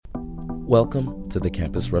Welcome to the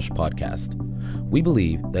Campus Rush podcast. We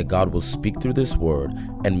believe that God will speak through this word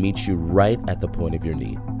and meet you right at the point of your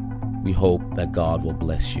need. We hope that God will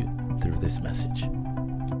bless you through this message.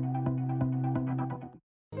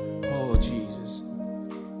 Oh, Jesus.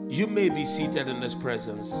 You may be seated in His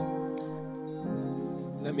presence.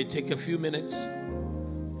 Let me take a few minutes.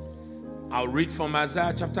 I'll read from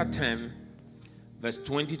Isaiah chapter 10, verse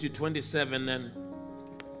 20 to 27. And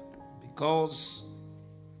because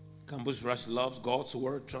Campus Rush loves God's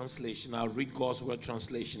Word translation, I'll read God's Word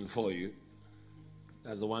translation for you.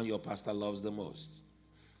 That's the one your pastor loves the most.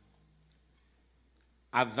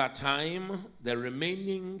 At that time, the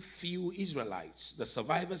remaining few Israelites, the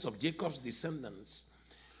survivors of Jacob's descendants,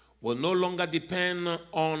 will no longer depend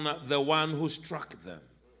on the one who struck them.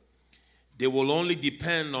 They will only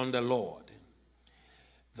depend on the Lord,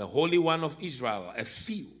 the Holy One of Israel. A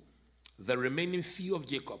few, the remaining few of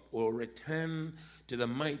Jacob, will return to the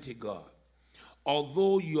mighty God.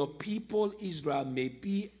 Although your people Israel may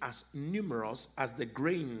be as numerous as the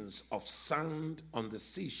grains of sand on the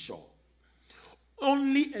seashore,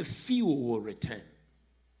 only a few will return.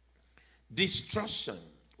 Destruction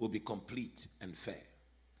will be complete and fair.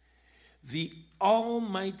 The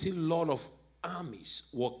Almighty Lord of armies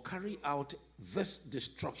will carry out this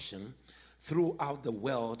destruction throughout the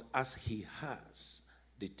world as He has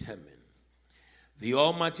determined. The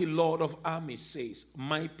Almighty Lord of armies says,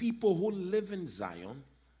 my people who live in Zion,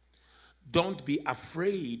 don't be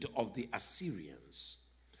afraid of the Assyrians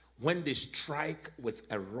when they strike with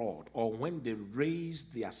a rod or when they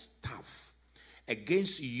raise their staff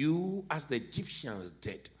against you as the Egyptians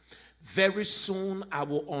did. Very soon I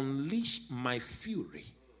will unleash my fury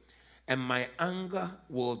and my anger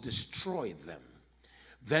will destroy them.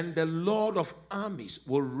 Then the Lord of armies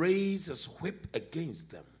will raise his whip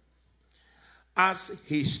against them. As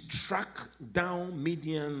he struck down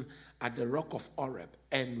Midian at the rock of Oreb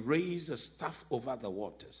and raised a staff over the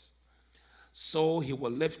waters, so he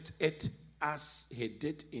will lift it as he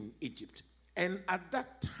did in Egypt. And at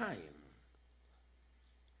that time,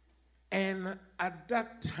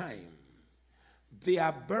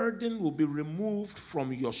 their burden will be removed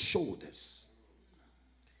from your shoulders.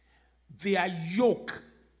 Their yoke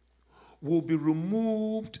will be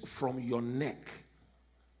removed from your neck.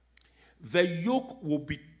 The yoke will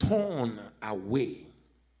be torn away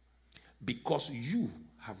because you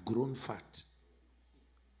have grown fat.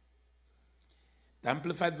 The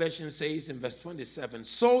Amplified Version says in verse 27,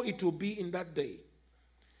 so it will be in that day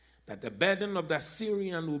that the burden of the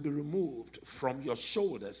Assyrian will be removed from your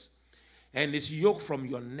shoulders and his yoke from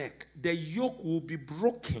your neck. The yoke will be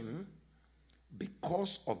broken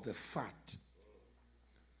because of the fat.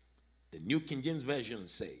 The New King James Version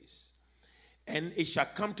says, and it shall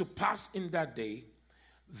come to pass in that day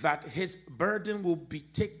that his burden will be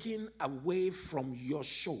taken away from your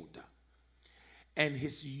shoulder and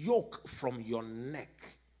his yoke from your neck.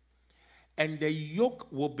 And the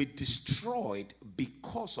yoke will be destroyed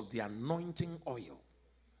because of the anointing oil.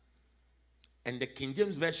 And the King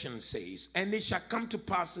James Version says, and it shall come to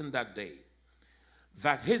pass in that day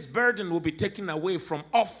that his burden will be taken away from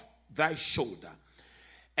off thy shoulder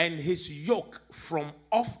and his yoke from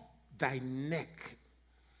off thy neck,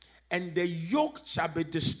 and the yoke shall be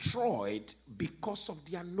destroyed because of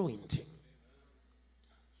the anointing.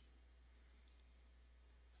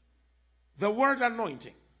 The word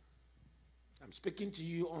anointing, I'm speaking to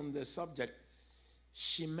you on the subject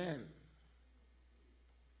Shemen.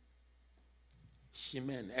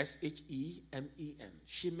 Shemen, S-H-E-M-E-N.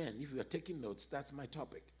 Shemen. If you are taking notes, that's my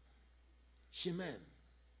topic. Shemen.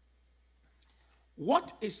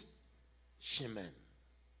 What is Shemen?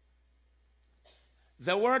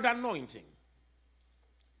 The word anointing,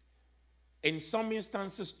 in some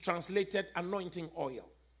instances translated anointing oil.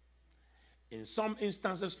 In some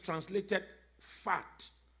instances translated fat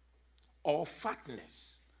or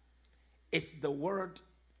fatness. It's the word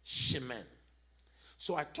shemen.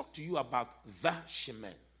 So I talked to you about the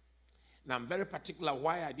shemen. Now I'm very particular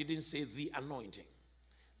why I didn't say the anointing.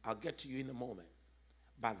 I'll get to you in a moment.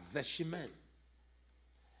 But the shemen.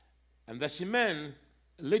 And the shemen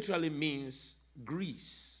literally means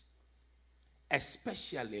grease,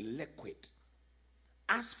 especially liquid,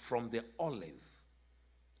 as from the olive,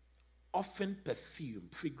 often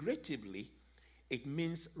perfumed. Figuratively, it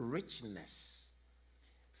means richness.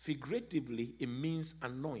 Figuratively, it means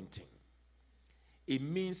anointing. It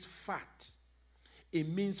means fat. It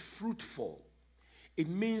means fruitful. It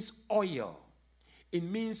means oil. It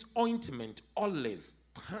means ointment, olive,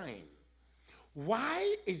 pine.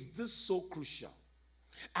 Why is this so crucial?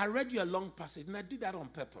 I read you a long passage, and I did that on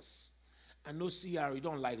purpose. I know CR, you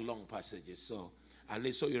don't like long passages, so At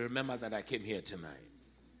least so you remember that I came here tonight.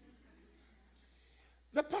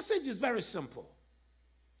 The passage is very simple.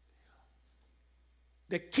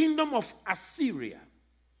 The kingdom of Assyria,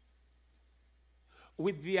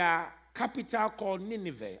 with their capital called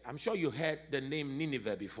Nineveh. I'm sure you heard the name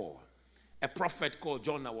Nineveh before. A prophet called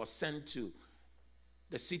Jonah was sent to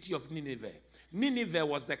the city of Nineveh. Nineveh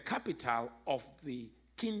was the capital of the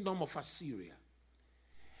kingdom of Assyria.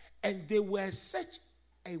 And they were such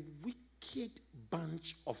a wicked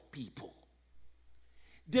bunch of people.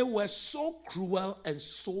 They were so cruel and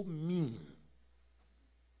so mean.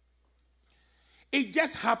 It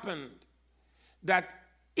just happened that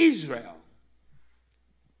Israel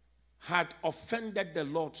had offended the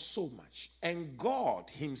Lord so much, and God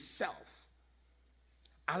himself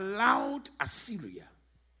allowed Assyria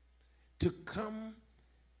to come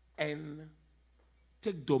and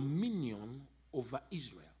take dominion over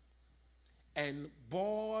Israel. And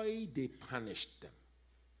boy, they punished them.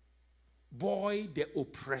 Boy, they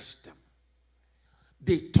oppressed them.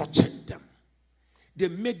 They tortured them. They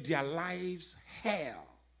made their lives hell.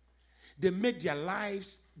 They made their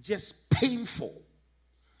lives just painful.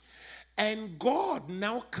 And God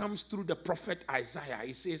now comes through the prophet Isaiah.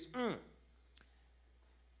 He says,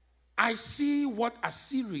 I see what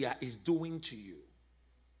Assyria is doing to you.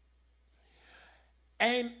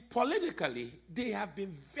 And politically, they have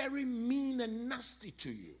been very mean and nasty to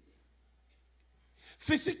you.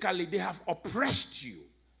 Physically, they have oppressed you.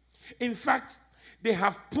 In fact, they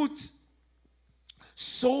have put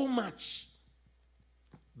so much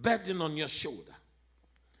burden on your shoulder.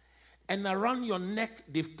 And around your neck,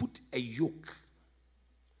 they've put a yoke.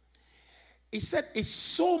 He said it's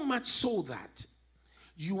so much so that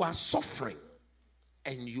you are suffering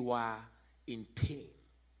and you are in pain.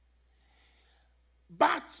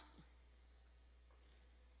 But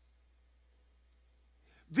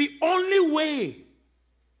the only way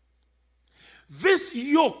this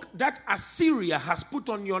yoke that Assyria has put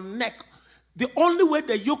on your neck, the only way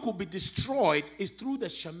the yoke will be destroyed is through the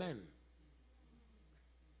shaman.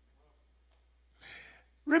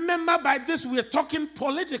 Remember, by this we are talking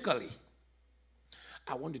politically.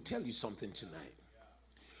 I want to tell you something tonight.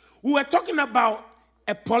 We were talking about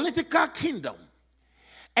a political kingdom,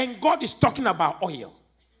 and God is talking about oil.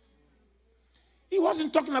 He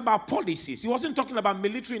wasn't talking about policies. He wasn't talking about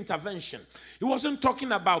military intervention. He wasn't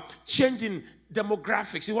talking about changing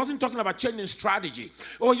demographics. He wasn't talking about changing strategy.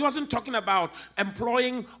 Or he wasn't talking about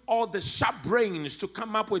employing all the sharp brains to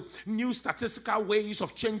come up with new statistical ways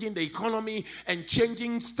of changing the economy and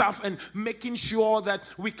changing stuff and making sure that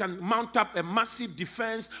we can mount up a massive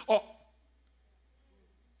defense. Or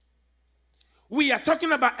we are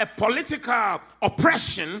talking about a political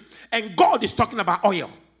oppression, and God is talking about oil.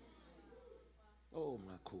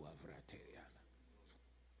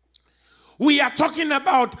 We are talking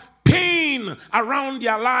about pain around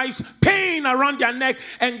their lives, pain around their neck,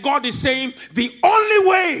 and God is saying the only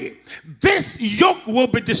way this yoke will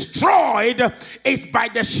be destroyed is by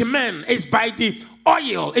the shemen, is by the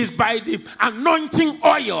oil, is by the anointing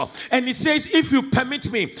oil. And he says, if you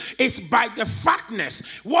permit me, it's by the fatness.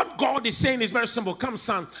 What God is saying is very simple. Come,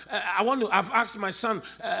 son, I've asked my son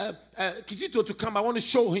Kizito to come. I want to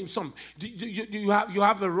show him some. Do you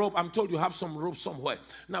have a rope? I'm told you have some rope somewhere.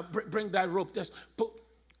 Now bring that rope. Just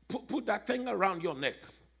put that thing around your neck.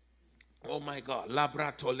 Oh my God.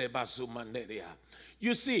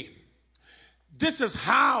 You see, this is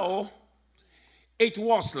how it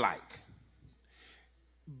was like.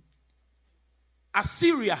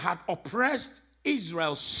 Assyria had oppressed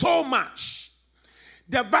Israel so much.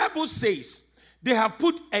 The Bible says they have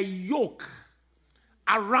put a yoke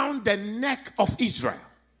around the neck of Israel.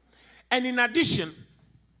 And in addition,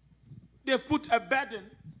 they've put a burden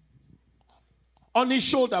on his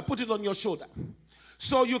shoulder. Put it on your shoulder.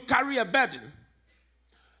 So you carry a burden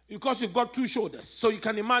because you've got two shoulders. So you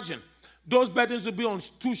can imagine those burdens will be on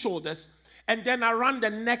two shoulders. And then around the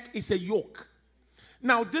neck is a yoke.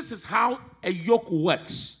 Now, this is how a yoke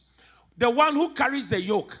works. The one who carries the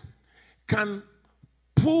yoke can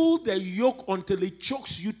pull the yoke until it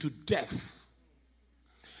chokes you to death.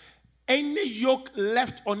 Any yoke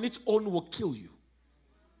left on its own will kill you.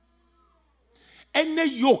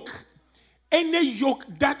 Any yoke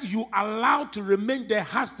that you allow to remain there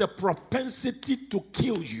has the propensity to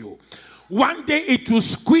kill you. One day it will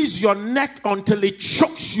squeeze your neck until it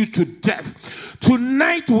chokes you to death.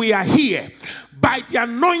 Tonight we are here by the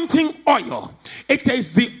anointing oil. It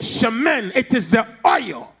is the shemen, it is the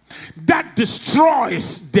oil that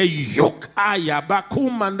destroys the yoke. The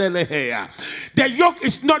yoke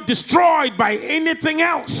is not destroyed by anything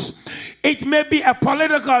else. It may be a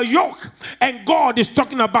political yoke, and God is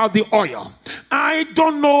talking about the oil. I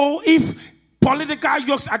don't know if political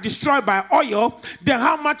yokes are destroyed by oil, then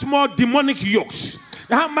how much more demonic yokes?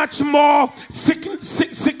 How much more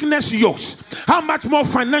sickness yokes? How much more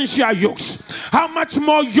financial yokes? How much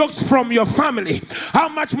more yokes from your family? How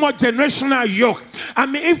much more generational yoke? I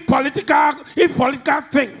mean, if political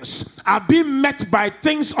things are being met by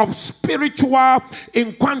things of spiritual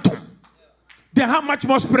in quantum, then how much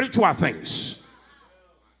more spiritual things?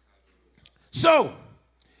 So,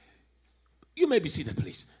 you may be seated,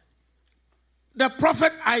 please. The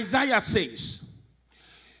prophet Isaiah says,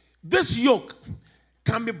 this yoke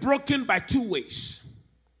can be broken by two ways.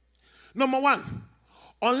 Number one,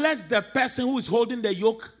 unless the person who is holding the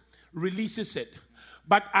yoke releases it.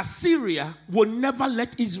 But Assyria will never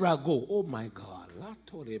let Israel go. Oh my God.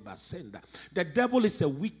 The devil is a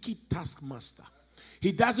wicked taskmaster.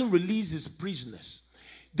 He doesn't release his prisoners.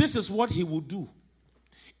 This is what he will do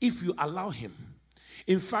if you allow him.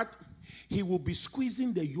 In fact, he will be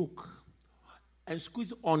squeezing the yoke and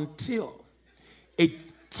squeeze until it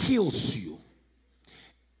kills you.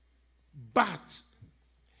 But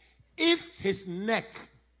if his neck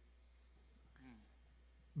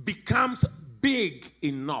becomes big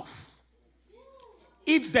enough,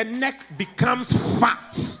 if the neck becomes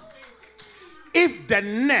fat, if the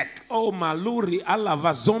neck, oh maluri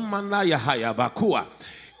alavazomana yahayabakua,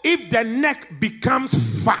 if the neck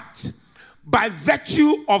becomes fat by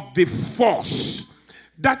virtue of the force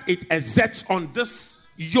that it exerts on this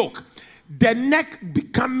yoke, the neck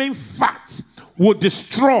becoming fat will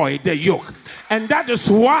destroy the yoke. And that is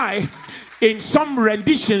why in some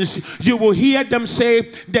renditions you will hear them say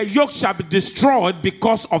the yoke shall be destroyed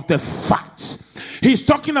because of the fat. He's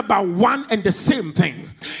talking about one and the same thing.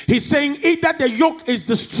 He's saying either the yoke is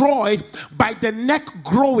destroyed by the neck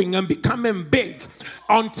growing and becoming big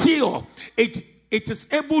until it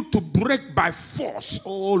is able to break by force.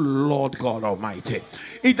 Oh Lord God Almighty.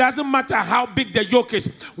 It doesn't matter how big the yoke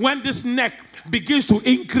is. When this neck begins to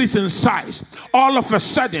increase in size, all of a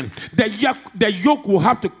sudden the yoke will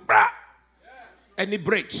have to, and it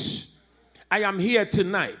breaks. I am here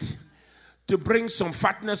tonight to bring some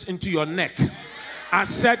fatness into your neck. I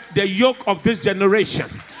said the yoke of this generation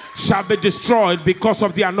shall be destroyed because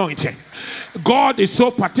of the anointing. God is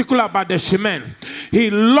so particular about the shemen. He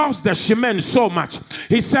loves the shemen so much.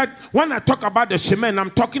 He said, when I talk about the shemen,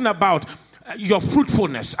 I'm talking about your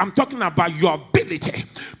fruitfulness. I'm talking about your ability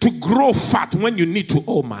to grow fat when you need to.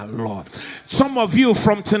 Oh my Lord. Some of you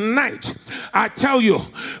from tonight, I tell you,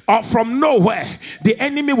 from nowhere, the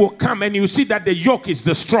enemy will come and you see that the yoke is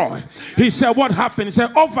destroyed. He said, what happened? He said,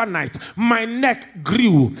 overnight, my neck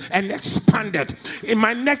grew and expanded.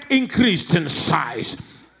 My neck increased in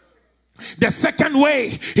size. The second way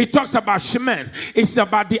he talks about shemen is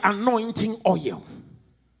about the anointing oil.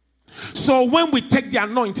 So when we take the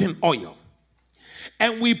anointing oil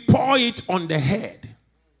and we pour it on the head,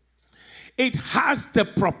 it has the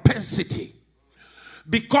propensity,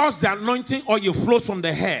 because the anointing oil flows from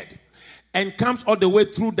the head and comes all the way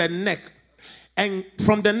through the neck and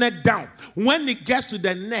from the neck down. When it gets to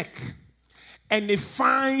the neck and it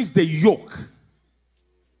finds the yoke,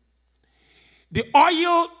 the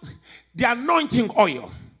oil, the anointing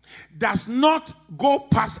oil, does not go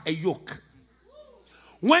past a yoke.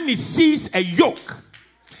 When it sees a yoke,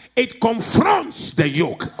 it confronts the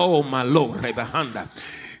yoke. Oh my Lord, Rebahanda.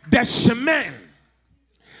 The shemen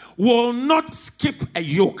will not skip a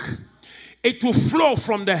yoke. It will flow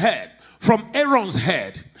from the head, from Aaron's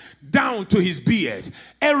head down to his beard,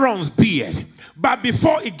 Aaron's beard. But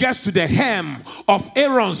before it gets to the hem of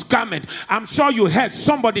Aaron's garment, I'm sure you heard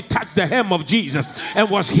somebody touch the hem of Jesus and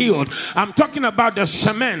was healed. I'm talking about the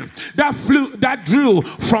shemen that drew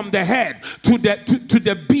from the head to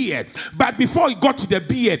the beard. But before it got to the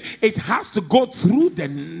beard, it has to go through the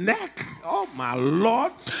neck. Oh my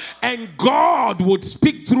Lord. And God would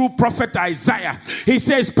speak through prophet Isaiah. He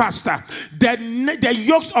says, Pastor, the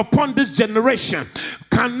yokes upon this generation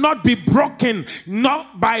cannot be broken,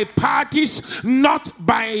 not by parties, not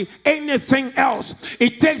by anything else.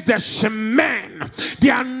 It takes the shemen, the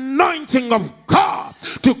anointing of God,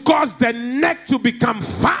 to cause the neck to become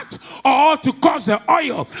fat, or to cause the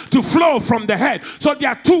oil to flow from the head. So there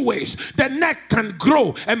are two ways. The neck can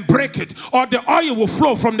grow and break it, or the oil will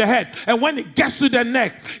flow from the head, and when it gets to the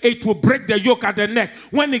neck, it will break the yoke at the neck.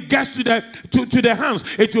 When it gets to the hands,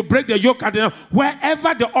 it will break the yoke at the neck.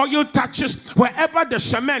 Wherever the oil touches, wherever the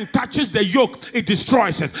shemen touches the yoke, it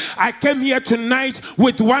destroys it. I came here tonight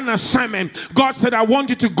with one assignment. God said, I want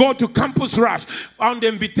you to go to Campus Rush on the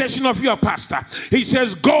invitation of your pastor. He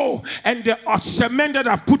says, go, and the cement that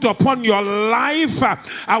I've put upon your life,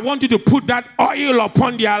 I want you to put that oil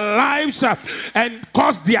upon their lives and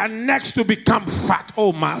cause their necks to become fat.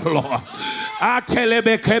 Oh my Lord.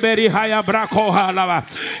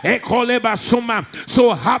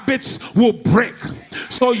 So habits will break.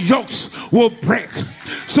 So yokes will break.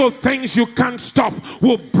 So things you can't stop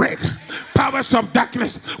will break. Powers of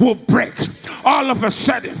darkness will break. All of a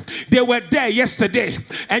sudden, they were there yesterday,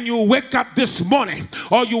 and you wake up this morning,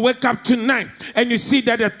 or you wake up tonight, and you see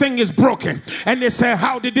that the thing is broken. And they say,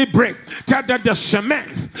 how did it break? Tell that the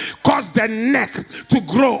shaman caused the neck to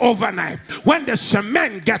grow overnight. When the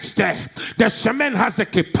shaman gets there, the shaman has the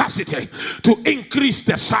capacity to increase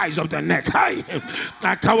the size of the neck.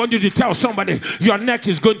 I want you to tell somebody, your neck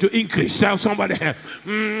is going to increase. Tell somebody,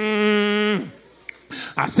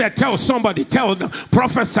 I said, tell somebody,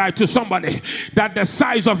 prophesy to somebody that the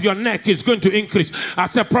size of your neck is going to increase. I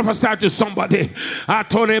said, prophesy to somebody, and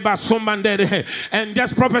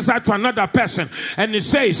just prophesy to another person. And it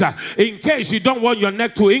says, in case you don't want your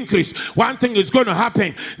neck to increase, one thing is going to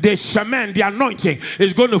happen. The shaman, the anointing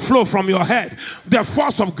is going to flow from your head. The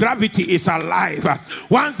force of gravity is alive.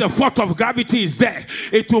 Once the force of gravity is there,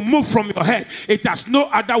 it will move from your head. It has no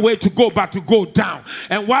other way to go but to go down.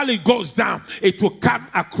 And while it goes down, it will come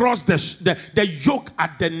across the yoke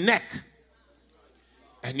at the neck,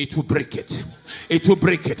 and it will break it. It will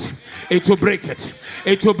break it. It will break it.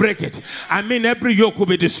 It will break it. I mean, every yoke will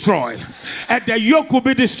be destroyed. And the yoke will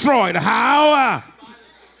be destroyed. How?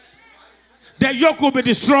 The yoke will be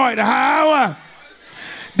destroyed. How?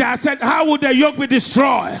 I said, how would the yoke be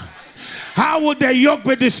destroyed? How would the yoke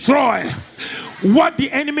be destroyed? What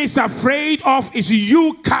the enemy is afraid of is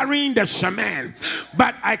you carrying the shaman.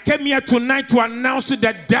 But I came here tonight to announce to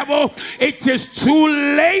the devil, it is too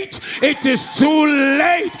late. It is too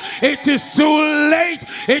late. It is too late.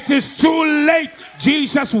 It is too late.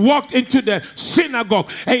 Jesus walked into the synagogue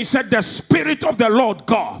and he said, the Spirit of the Lord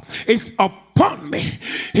God is upon me.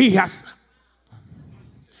 He has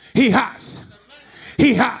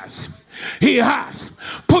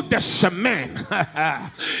put the shaman.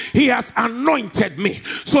 He has anointed me.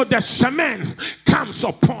 So the shaman comes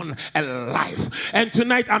upon a life. And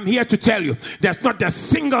tonight I'm here to tell you, there's not a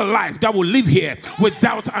single life that will live here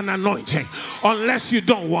without an anointing, unless you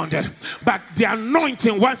don't want it. But the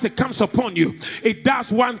anointing, once it comes upon you, it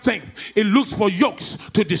does one thing. It looks for yokes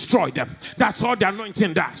to destroy them. That's all the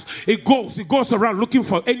anointing does. It goes around looking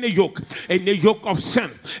for any yoke of sin,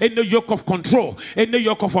 any yoke of control, any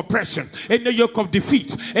yoke of oppression, any yoke of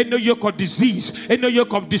defeat, any yoke of disease, any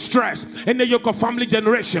yoke of distress, any yoke of family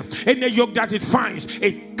generation, any yoke that it finds,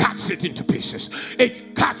 it cuts it into pieces.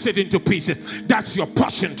 It cuts it into pieces. That's your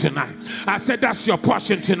portion tonight. I said that's your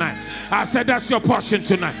portion tonight. I said that's your portion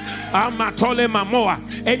tonight. Amatole mamoa.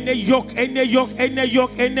 Any yoke, any yoke, any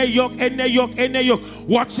yoke, any yoke, any yoke, any yoke.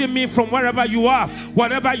 Watching me from wherever you are,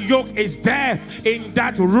 whatever yoke is there in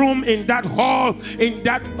that room, in that hall, in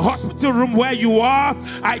that hospital room where you are,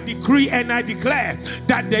 I decree and I declare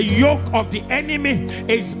that the yoke of the enemy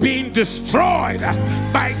is being destroyed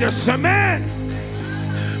by the shaman.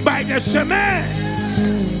 By the shaman.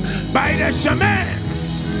 By the shaman.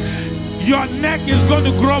 Your neck is going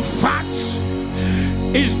to grow fat.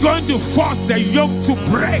 It's going to force the yoke to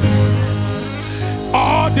break.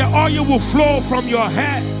 All the oil will flow from your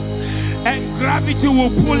head, and gravity will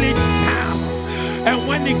pull it down. And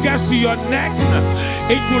when it gets to your neck,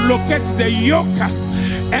 it will locate the yoke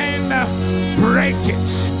and break it.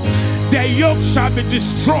 The yoke shall be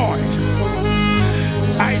destroyed.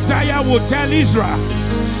 Isaiah will tell Israel,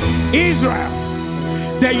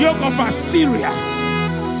 the yoke of Assyria,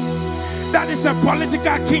 that is a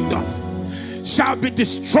political kingdom, shall be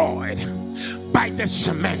destroyed by the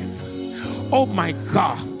shaman. Oh my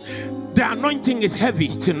God, the anointing is heavy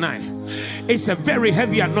tonight. It's a very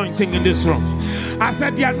heavy anointing in this room. I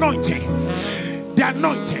said the anointing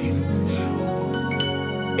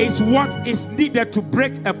is what is needed to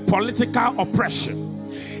break a political oppression.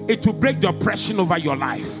 It will break the oppression over your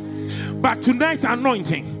life. But tonight's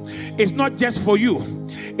anointing is not just for you.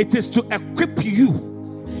 It is to equip you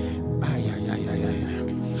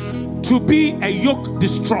to be a yoke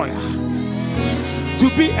destroyer, to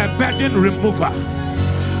be a burden remover,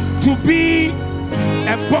 to be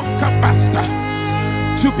a bunker buster,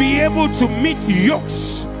 to be able to meet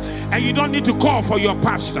yokes. And you don't need to call for your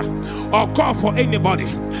pastor or call for anybody.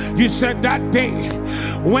 You said that day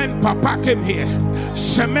when Papa came here,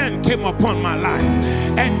 shaman came upon my life,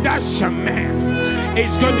 and that shaman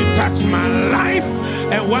is going to touch my life.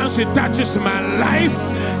 And once it touches my life,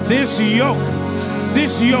 this yoke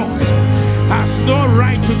has no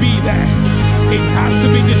right to be there. It has to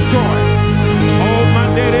be destroyed. Oh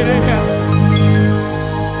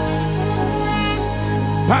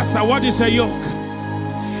Pastor, what is a yoke?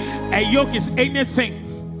 A yoke is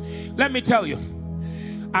anything. Let me tell you,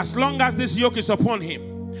 as long as this yoke is upon him,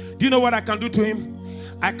 do you know what I can do to him?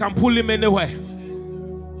 I can pull him anywhere.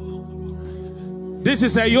 This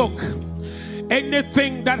is a yoke.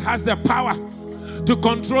 Anything that has the power to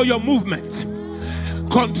control your movement,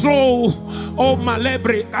 control, oh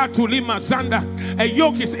malebre atulima zanda. A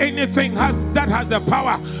yoke is anything that has the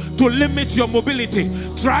power to limit your mobility.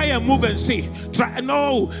 Try and move and see.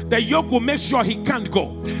 No, the yoke will make sure he can't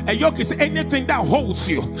go. A yoke is anything that holds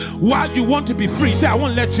you while you want to be free. Say, I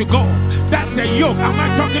won't let you go. That's a yoke. Am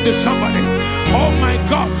I talking to somebody? Oh my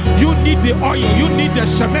God, you need the oil, you need the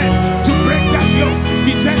shaman to break that yoke.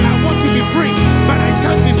 He said, I want to be free, but I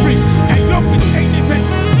can't be free. A yoke is anything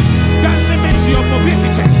that limits your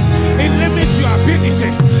mobility. It limits your ability.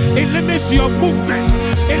 It limits your movement.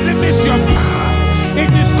 It limits your power. It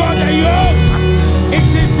is called a yoke. It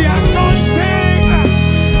is the anointing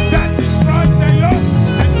that destroys the yoke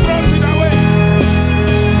and throws it away.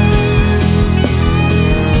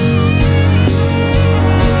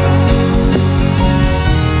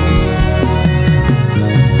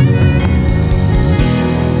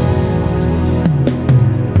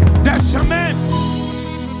 The shaman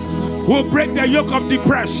will break the yoke of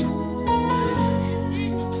depression.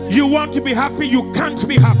 You want to be happy, you can't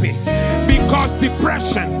be happy because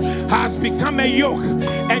depression has become a yoke,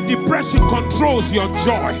 and depression controls your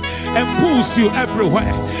joy and pulls you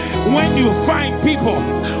everywhere. When you find people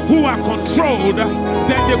who are controlled,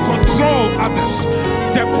 then they control others.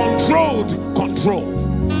 The controlled control.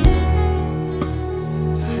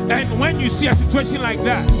 And when you see a situation like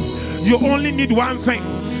that, you only need one thing: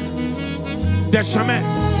 the shaman.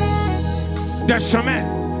 The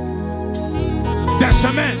shaman. The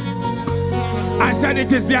shaman. I said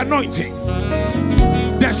it is the anointing.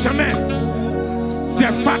 The shaman.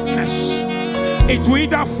 The fatness. It will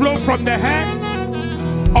either flow from the head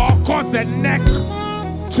or cause the neck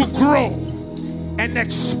to grow and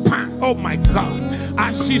expand. Oh my God.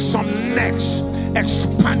 I see some necks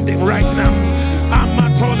expanding right now.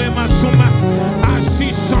 Amatole Masuma. I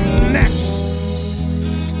see some necks.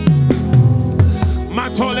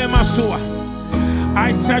 Matole Masua.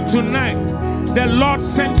 I said tonight, the Lord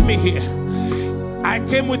sent me here. I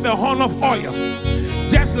came with a horn of oil.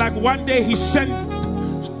 Just like one day he sent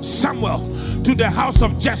Samuel to the house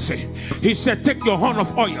of Jesse. He said, take your horn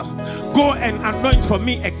of oil. Go and anoint for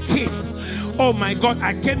me a king. Oh my God,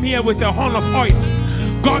 I came here with a horn of oil.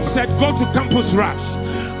 God said, go to Campus Rush.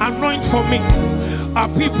 Anoint for me our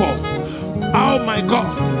people. Oh my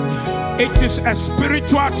God. It is a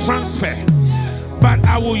spiritual transfer. But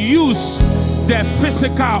I will use the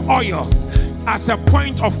physical oil as a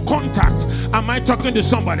point of contact. Am I talking to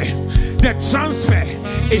somebody? The transfer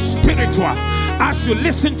is spiritual. As you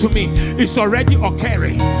listen to me, it's already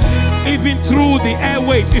occurring. Even through the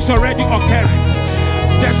airwaves, it's already occurring.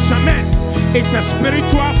 The shaman is a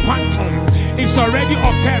spiritual quantum. It's already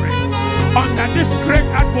occurring under this great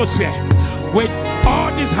atmosphere with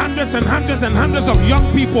all these hundreds and hundreds and hundreds of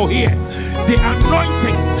young people here. The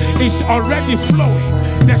anointing is already flowing.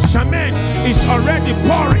 The shaman is already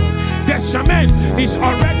pouring. The shaman is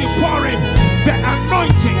already pouring. The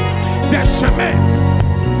anointing. The shaman.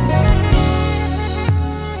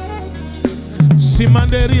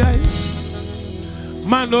 Simanderia.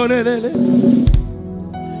 Mandorele.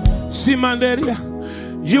 Simanderia.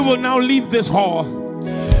 You will now leave this hall.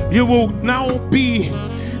 You will now be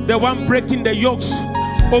the one breaking the yokes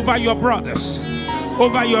over your brothers,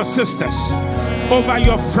 over your sisters, over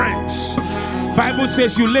your friends. Bible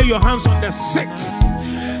says you lay your hands on the sick,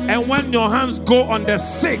 and when your hands go on the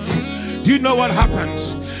sick, do you know what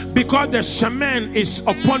happens? Because the shaman is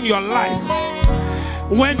upon your life.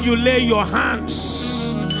 When you lay your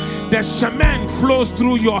hands, the shaman flows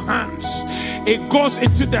through your hands. It goes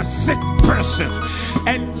into the sick person,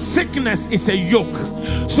 and sickness is a yoke.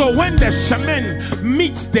 So when the shaman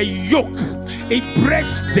meets the yoke, it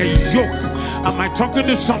breaks the yoke. Am I talking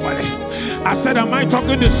to somebody? I said, am I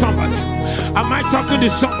talking to somebody? Am I talking to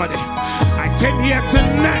somebody? I came here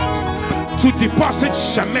tonight to deposit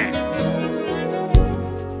shaman.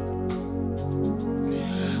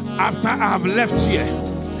 After I have left here,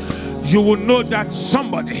 you will know that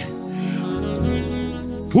somebody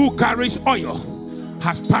who carries oil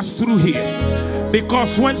has passed through here.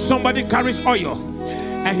 Because when somebody carries oil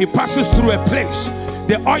and he passes through a place,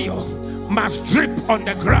 the oil must drip on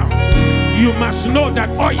the ground. You must know that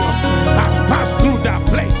oil has passed through that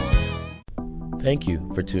place. Thank you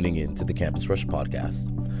for tuning in to the Campus Rush podcast.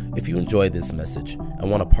 If you enjoyed this message and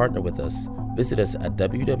want to partner with us, visit us at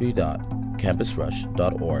www.campusrush.com.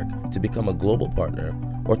 campusrush.org to become a global partner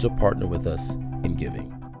or to partner with us in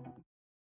giving.